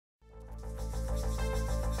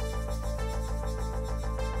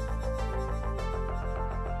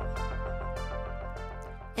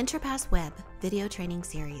EntraPass Web Video Training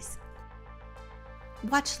Series.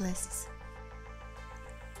 Watchlists.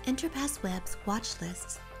 EntraPass Web's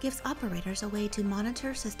Watchlists gives operators a way to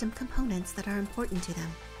monitor system components that are important to them.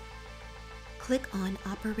 Click on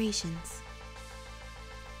Operations.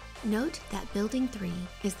 Note that Building 3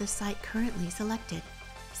 is the site currently selected.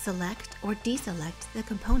 Select or deselect the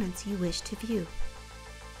components you wish to view.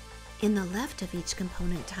 In the left of each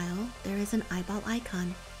component tile, there is an eyeball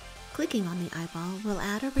icon. Clicking on the eyeball will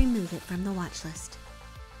add or remove it from the watch list.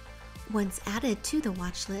 Once added to the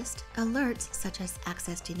watch list, alerts such as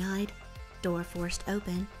access denied, door forced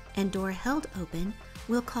open, and door held open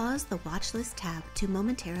will cause the watch list tab to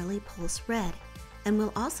momentarily pulse red and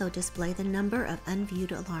will also display the number of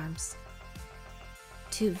unviewed alarms.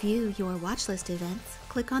 To view your watch list events,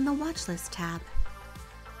 click on the Watch List tab.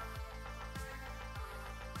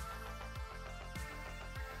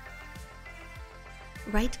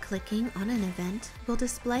 Right-clicking on an event will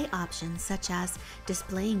display options such as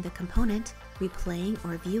displaying the component, replaying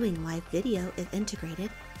or viewing live video if integrated,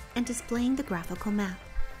 and displaying the graphical map.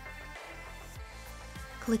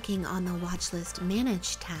 Clicking on the Watchlist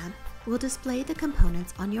Manage tab will display the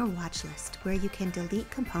components on your watch list, where you can delete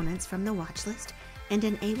components from the watch list and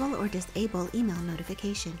enable or disable email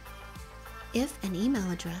notification. If an email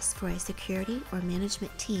address for a security or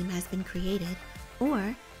management team has been created,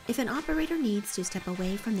 or if an operator needs to step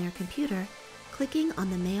away from their computer, clicking on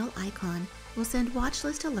the mail icon will send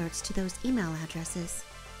watchlist alerts to those email addresses.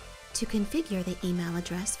 To configure the email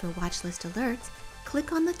address for watchlist alerts,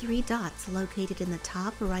 click on the three dots located in the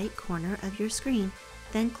top right corner of your screen,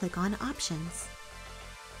 then click on Options.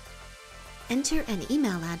 Enter an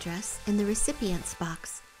email address in the Recipients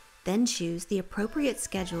box, then choose the appropriate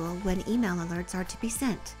schedule when email alerts are to be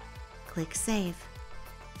sent. Click Save.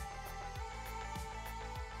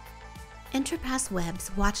 EntraPass Web's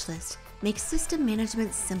Watchlist makes system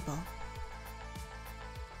management simple.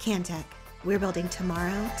 Cantech, we're building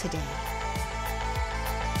tomorrow today.